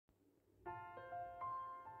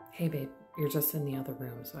Hey babe, you're just in the other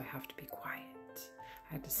room, so I have to be quiet.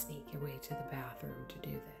 I had to sneak away to the bathroom to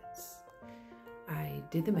do this. I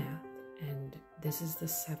did the math, and this is the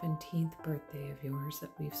 17th birthday of yours that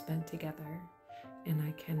we've spent together, and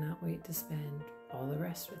I cannot wait to spend all the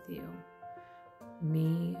rest with you.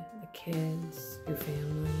 Me, the kids, your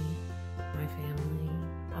family, my family,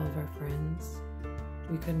 all of our friends.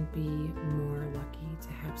 We couldn't be more lucky to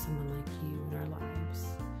have someone like you in our lives.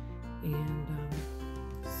 And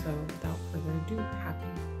so without further ado, happy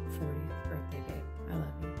 40th birthday, babe. I love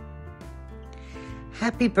you.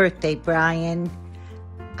 Happy birthday, Brian.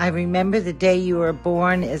 I remember the day you were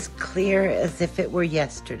born as clear as if it were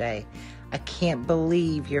yesterday. I can't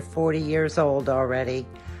believe you're 40 years old already.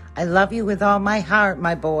 I love you with all my heart,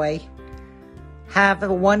 my boy. Have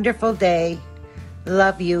a wonderful day.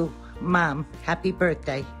 Love you, Mom. Happy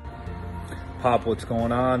birthday. Pop, what's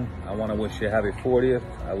going on? I want to wish you a happy 40th.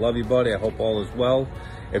 I love you, buddy. I hope all is well.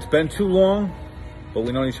 It's been too long, but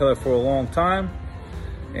we've known each other for a long time,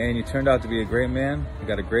 and you turned out to be a great man. You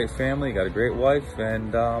got a great family, you got a great wife,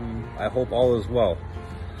 and I hope all is well.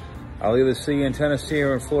 I'll either see you in Tennessee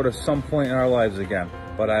or in Florida at some point in our lives again,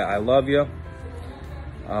 but I love you.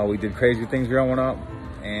 We did crazy things growing up,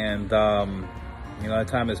 and you know, that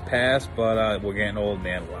time has passed, but we're getting old,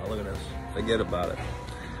 man. Wow, look at this. Forget about it.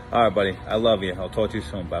 All right, buddy. I love you. I'll talk to you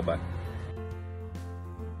soon. Bye-bye.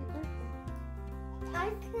 I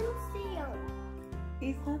can see him.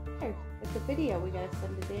 He's not there. It's a video. We gotta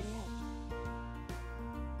send to Danielle.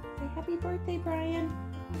 Say happy birthday, Brian.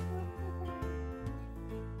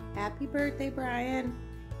 Happy birthday, Brian.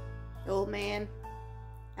 Old man.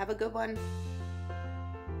 Have a good one.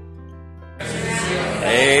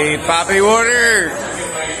 Hey, Poppy Water.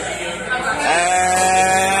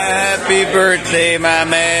 Happy birthday, my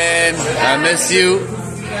man. I miss you.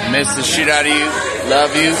 Miss the shit out of you.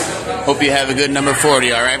 Love you. Hope you have a good number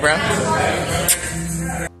 40, all right, bro?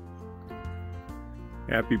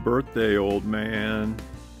 Happy birthday, old man.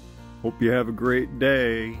 Hope you have a great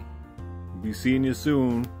day. Be seeing you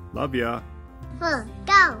soon. Love ya. Go.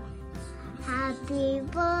 Happy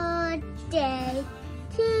birthday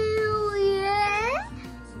to you.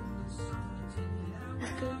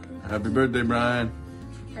 Happy birthday, Brian.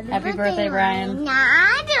 Happy birthday, Brian.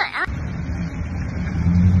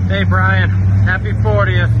 Hey, Brian. Happy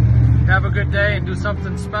 40th. Have a good day and do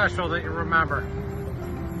something special that you remember.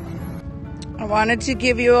 I wanted to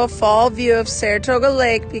give you a fall view of Saratoga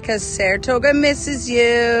Lake because Saratoga misses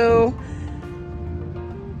you.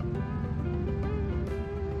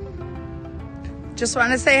 Just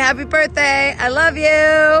want to say happy birthday. I love you.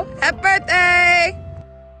 Happy birthday.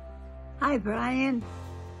 Hi, Brian.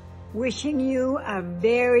 Wishing you a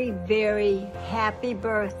very, very happy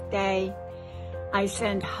birthday. I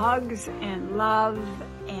send hugs and love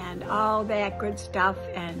and all that good stuff.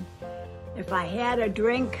 And if I had a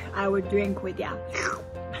drink, I would drink with ya.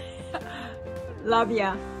 Love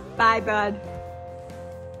ya. Bye, bud.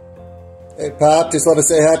 Hey, Pop. Just want to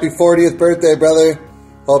say happy 40th birthday, brother.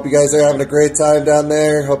 Hope you guys are having a great time down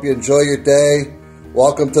there. Hope you enjoy your day.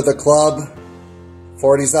 Welcome to the club.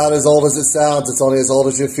 40's not as old as it sounds. It's only as old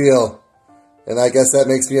as you feel. And I guess that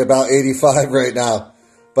makes me about 85 right now.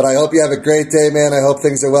 But I hope you have a great day, man. I hope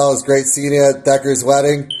things are well. It's great seeing you at Decker's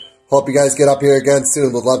wedding. Hope you guys get up here again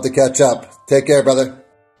soon. Would love to catch up. Take care, brother.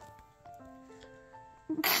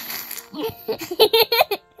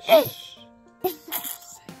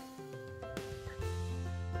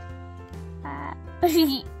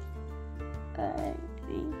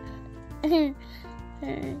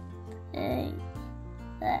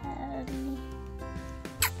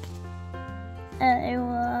 I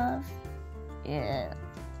love you.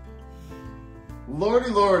 Lordy,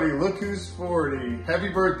 lordy, look who's 40. Happy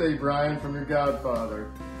birthday, Brian, from your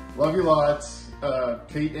godfather. Love you lots,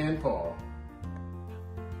 Kate and Paul.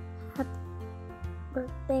 Happy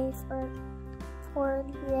birthday for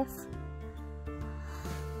 40th.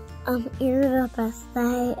 You're the best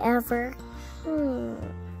day ever.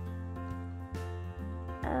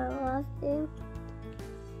 I love you.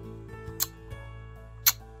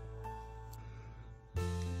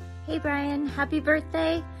 Hey Brian, happy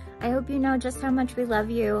birthday. I hope you know just how much we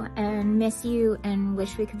love you and miss you and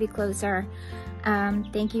wish we could be closer.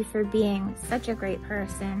 Thank you for being such a great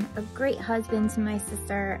person, a great husband to my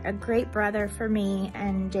sister, a great brother for me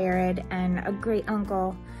and Jared, and a great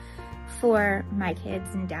uncle for my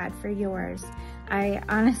kids and dad for yours. I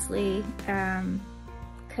honestly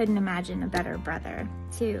couldn't imagine a better brother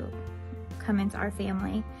to come into our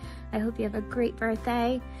family. I hope you have a great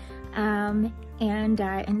birthday. And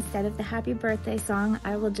instead of the happy birthday song,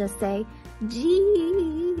 I will just say,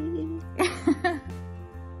 G.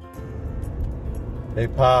 Hey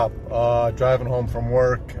Pop, driving home from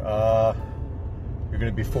work. You're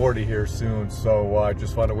gonna be 40 here soon, so I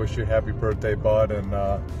just want to wish you a happy birthday, bud, and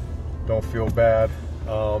don't feel bad.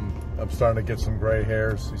 I'm starting to get some gray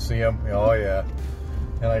hairs. You see them? Oh yeah.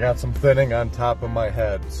 And I got some thinning on top of my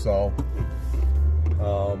head, so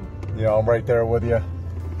you know, I'm right there with you.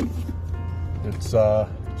 It's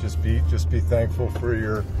just be thankful for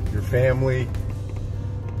your family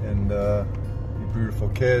and your beautiful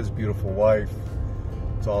kids, beautiful wife.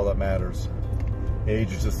 It's all that matters.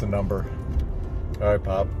 Age is just a number. All right,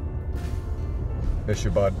 Pop. Miss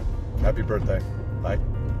you, bud. Happy birthday. Bye.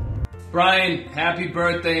 Brian, happy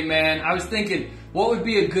birthday, man. I was thinking, what would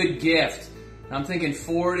be a good gift? I'm thinking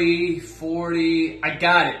 40. I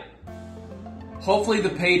got it. Hopefully the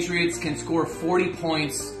Patriots can score 40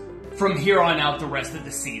 points from here on out the rest of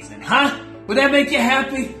the season. Huh? Would that make you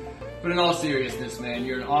happy? But in all seriousness, man,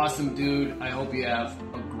 you're an awesome dude. I hope you have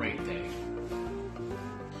a great day.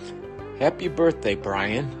 Happy birthday,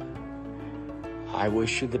 Brian. I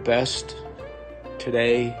wish you the best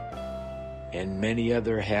today and many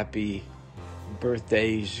other happy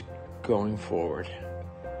birthdays going forward.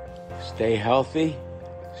 Stay healthy,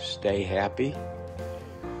 stay happy,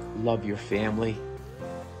 love your family,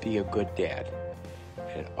 be a good dad,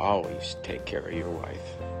 and always take care of your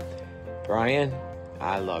wife. Brian,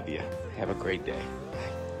 I love you. Have a great day.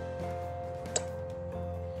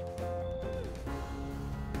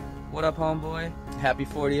 What up, homeboy? Happy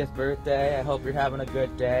 40th birthday. I hope you're having a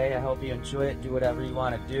good day. I hope you enjoy it, do whatever you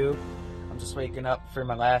want to do. I'm just waking up for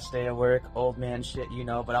my last day of work. Old man shit, you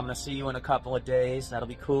know, but I'm going to see you in a couple of days. That'll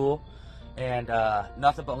be cool. And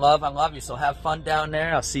nothing but love. I love you, so have fun down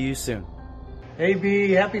there. I'll see you soon. Hey,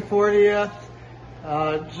 B, happy 40th.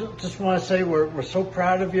 Just want to say we're so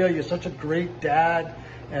proud of you. You're such a great dad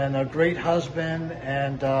and a great husband,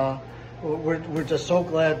 and we're just so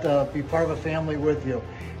glad to be part of a family with you.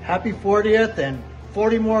 Happy 40th and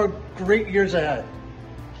 40 more great years ahead.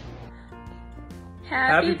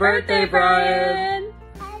 Happy birthday, Brian!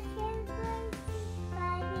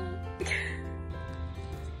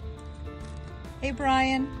 Hey,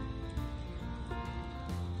 Brian.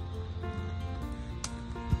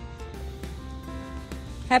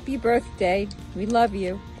 Happy birthday. We love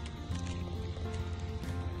you.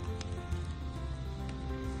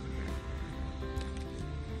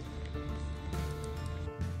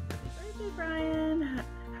 Brian,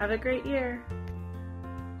 have a great year.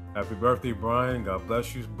 Happy birthday, Brian. God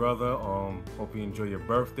bless you, brother. Hope you enjoy your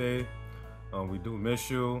birthday. We do miss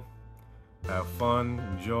you. Have fun,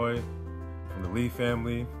 enjoy. From the Lee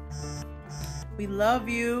family. We love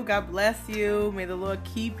you. God bless you. May the Lord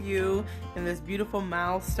keep you in this beautiful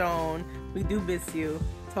milestone. We do miss you.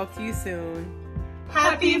 Talk to you soon.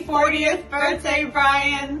 Happy 40th birthday,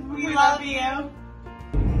 Brian. We love you.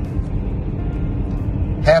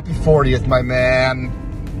 Happy 40th, my man.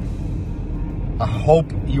 I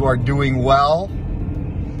hope you are doing well.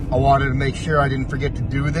 I wanted to make sure I didn't forget to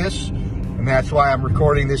do this, and that's why I'm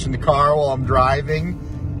recording this in the car while I'm driving.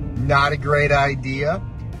 Not a great idea,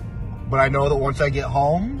 but I know that once I get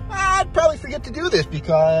home, I'd probably forget to do this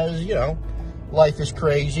because, you know, life is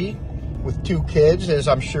crazy with 2 kids, as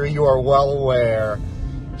I'm sure you are well aware.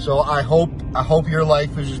 So I hope your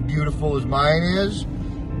life is as beautiful as mine is.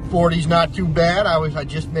 40's not too bad. I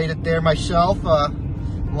just made it there myself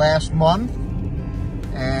last month,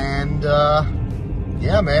 and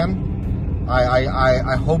yeah, man,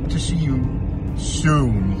 I hope to see you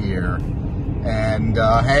soon here. And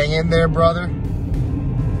hang in there, brother,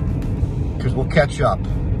 because we'll catch up.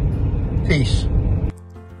 Peace.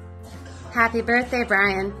 Happy birthday,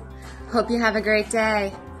 Brian. Hope you have a great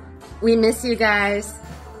day. We miss you guys.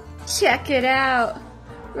 Check it out.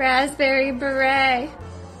 Raspberry beret.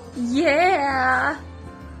 Yeah.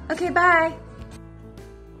 Okay, bye.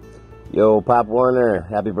 Yo, Pop Warner.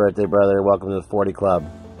 Happy birthday, brother. Welcome to the 40 Club.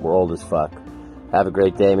 We're old as fuck. Have a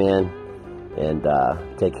great day, man. And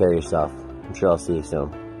take care of yourself. I'm sure I'll see you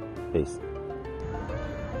soon. Peace.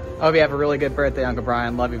 I hope you have a really good birthday, Uncle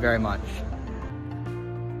Brian. Love you very much.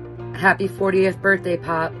 Happy 40th birthday,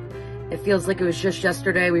 Pop. It feels like it was just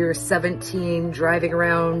yesterday. We were 17, driving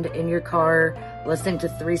around in your car, listening to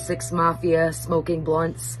 3 6 Mafia, smoking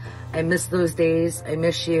blunts. I miss those days. I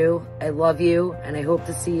miss you. I love you, and I hope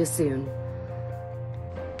to see you soon.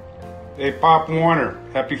 Hey, Pop Warner.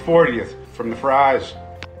 Happy 40th from the Fries.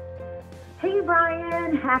 Hey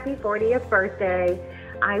Brian, happy 40th birthday.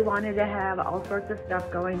 I wanted to have all sorts of stuff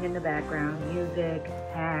going in the background, music,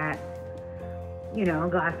 hats, you know, a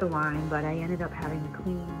glass of wine, but I ended up having to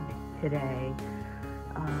clean today.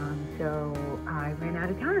 So I ran out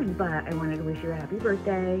of time, but I wanted to wish you a happy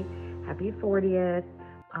birthday, happy 40th.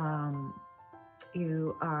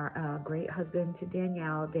 You are a great husband to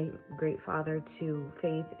Danielle, great father to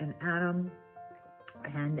Faith and Adam.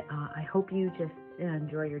 And I hope you just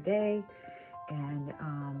enjoy your day. And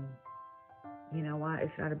you know what?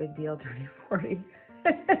 It's not a big deal turning 40.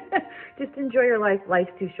 Just enjoy your life.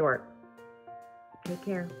 Life's too short. Take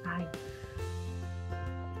care. Bye.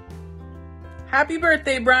 Happy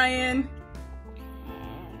birthday, Brian.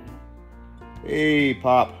 Hey,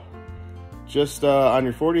 Pop. Just on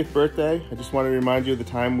your 40th birthday, I just wanted to remind you of the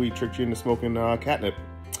time we tricked you into smoking catnip.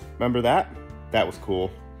 Remember that? That was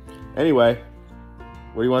cool. Anyway,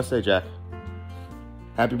 what do you want to say, Jack?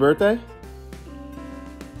 Happy birthday?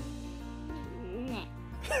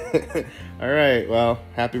 All right, well,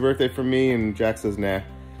 happy birthday from me, and Jack says nah.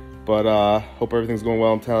 But hope everything's going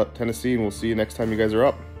well in Tennessee, and we'll see you next time you guys are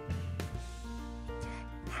up.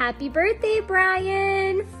 Happy birthday,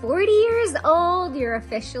 Brian! 40 years old. You're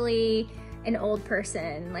officially an old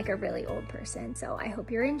person, like a really old person. So I hope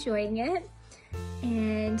you're enjoying it.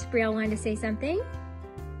 And Brielle wanted to say something.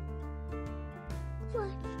 What?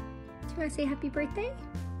 Do you want to say happy birthday?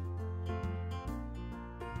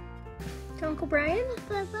 To Uncle Brian?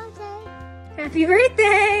 Happy birthday. Happy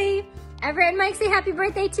birthday! Everett and Mike say happy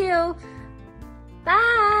birthday too.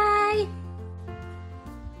 Bye!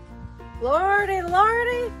 Lordy,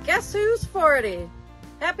 Lordy, guess who's 40?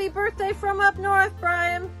 Happy birthday from up north,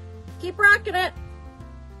 Brian. Keep rocking it.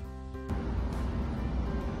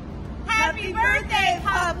 Happy birthday,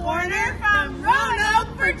 Pop Warner from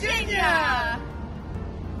Roanoke, Virginia.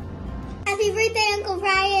 Happy birthday, Uncle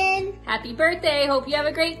Brian. Happy birthday. Hope you have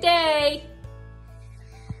a great day.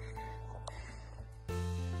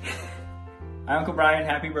 Hi, Uncle Brian.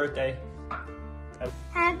 Happy birthday.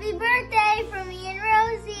 Happy birthday from me and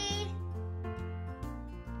Rosie.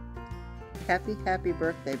 Happy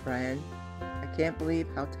birthday, Brian. I can't believe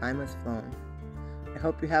how time has flown. I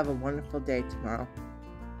hope you have a wonderful day tomorrow.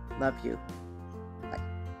 Love you. Bye.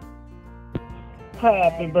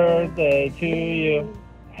 Happy birthday to you.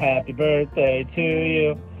 Happy birthday to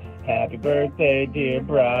you. Happy birthday, dear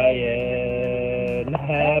Brian.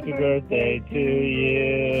 Happy birthday to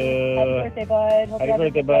you. Happy birthday, bud. Happy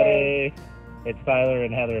birthday, buddy. It's Tyler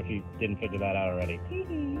and Heather if you didn't figure that out already.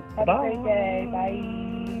 Have Bye. a great day.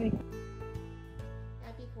 Bye.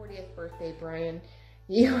 Happy 40th birthday, Brian.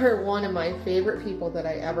 You are one of my favorite people that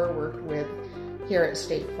I ever worked with here at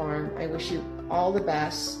State Farm. I wish you all the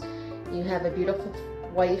best. You have a beautiful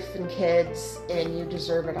wife and kids, and you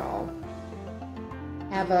deserve it all.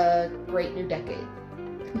 Have a great new decade.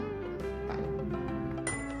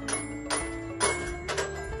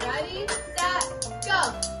 Ready, set,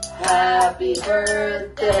 go. Happy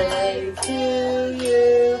birthday to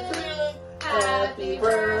you. Happy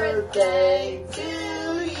birthday to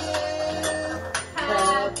you.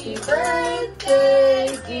 Happy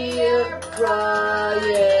birthday, dear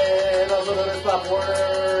Brian. Also known as Pop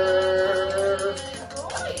Warner.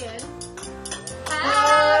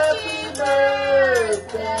 Happy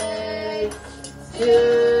birthday to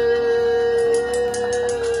you.